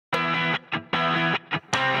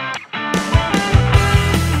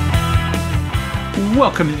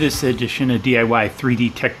Welcome to this edition of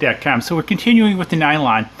DIY3DTech.com. So we're continuing with the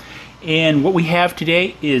nylon, and what we have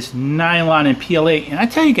today is nylon and PLA. And I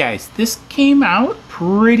tell you guys, this came out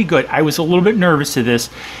pretty good. I was a little bit nervous of this.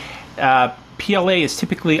 PLA is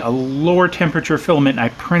typically a lower temperature filament. I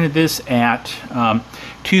printed this at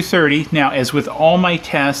 230. Now, as with all my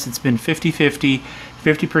tests, it's been 50-50,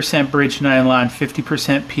 50% bridge nylon,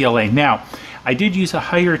 50% PLA. Now, I did use a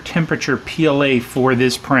higher temperature PLA for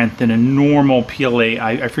this print than a normal PLA.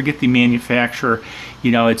 I forget the manufacturer.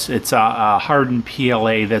 You know, it's a hardened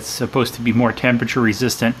PLA that's supposed to be more temperature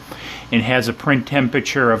resistant and has a print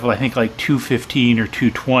temperature of I think like 215 or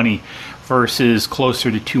 220 versus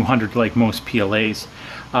closer to 200 like most PLAs.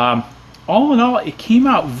 All in all, it came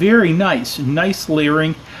out very nice. Nice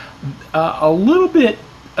layering. A little bit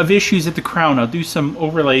of issues at the crown. I'll do some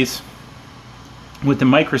overlays with the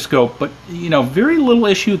microscope, but you know, very little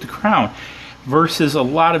issue with the crown versus a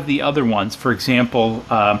lot of the other ones. For example,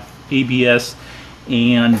 ABS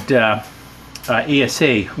and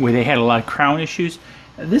ASA, where they had a lot of crown issues.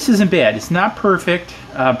 This isn't bad. It's not perfect,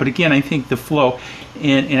 but again, I think the flow,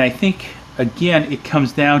 and I think again it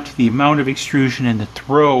comes down to the amount of extrusion and the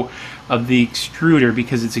throw of the extruder,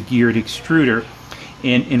 because it's a geared extruder.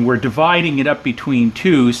 And we're dividing it up between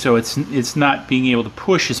two, so it's not being able to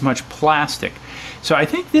push as much plastic. So I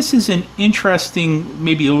think this is an interesting,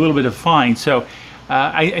 maybe a little bit of fine. So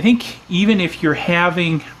I think even if you're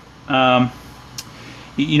having,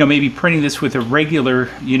 you know, maybe printing this with a regular,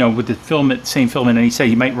 you know, with the filament, same filament, and he said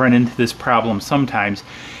you might run into this problem sometimes.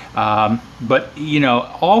 But you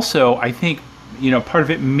know, also I think, you know, part of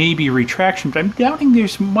it may be retraction, but I'm doubting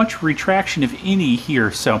there's much retraction, if any,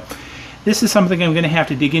 here. So this is something I'm going to have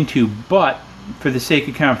to dig into, but for the sake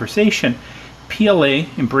of conversation, PLA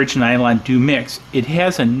and bridge nylon do mix. It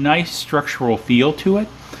has a nice structural feel to it,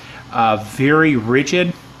 very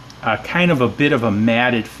rigid, kind of a bit of a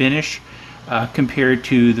matted finish compared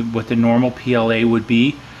to what the normal PLA would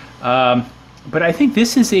be. But I think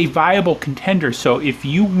this is a viable contender. So if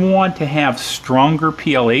you want to have stronger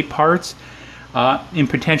PLA parts and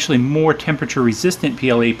potentially more temperature resistant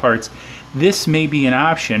PLA parts, this may be an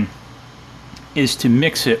option, is to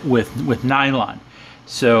mix it with nylon.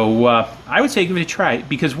 So I would say give it a try,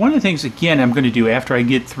 because one of the things, again, I'm going to do after I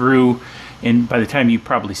get through, and by the time you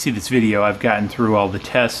probably see this video, I've gotten through all the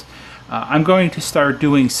tests, I'm going to start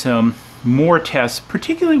doing some more tests,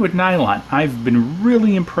 particularly with nylon. I've been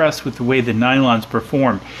really impressed with the way the nylon's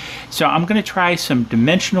performed. So I'm going to try some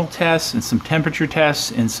dimensional tests and some temperature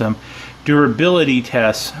tests and some durability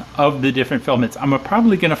tests of the different filaments. I'm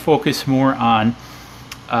probably going to focus more on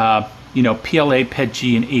you know, PLA,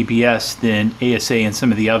 PETG, and ABS than ASA and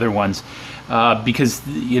some of the other ones, because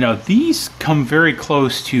you know, these come very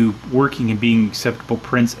close to working and being acceptable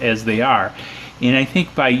prints as they are. And I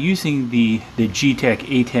think by using the GeeeTech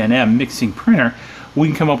A10M mixing printer, we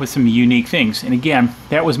can come up with some unique things. And again,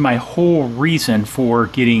 that was my whole reason for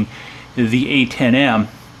getting the A10M,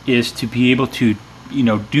 is to be able to, you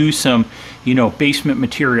know, do some, you know, basement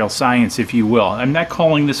material science, if you will. I'm not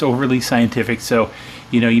calling this overly scientific, so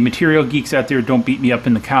you know, you material geeks out there, don't beat me up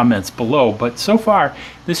in the comments below. But so far,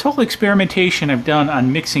 this whole experimentation I've done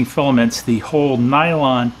on mixing filaments, the whole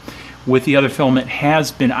nylon with the other filament,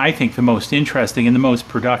 has been, I think, the most interesting and the most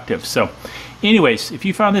productive. So anyways, if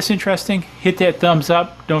you found this interesting, hit that thumbs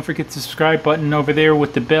up. Don't forget the subscribe button over there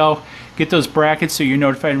with the bell. Get those brackets so you're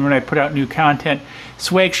notified when I put out new content.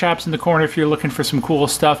 Swag shop's in the corner if you're looking for some cool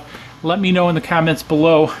stuff. Let me know in the comments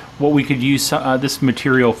below what we could use this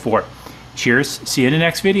material for. Cheers, see you in the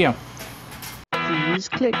next video. Please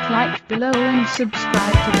click like below and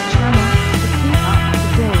subscribe to the channel.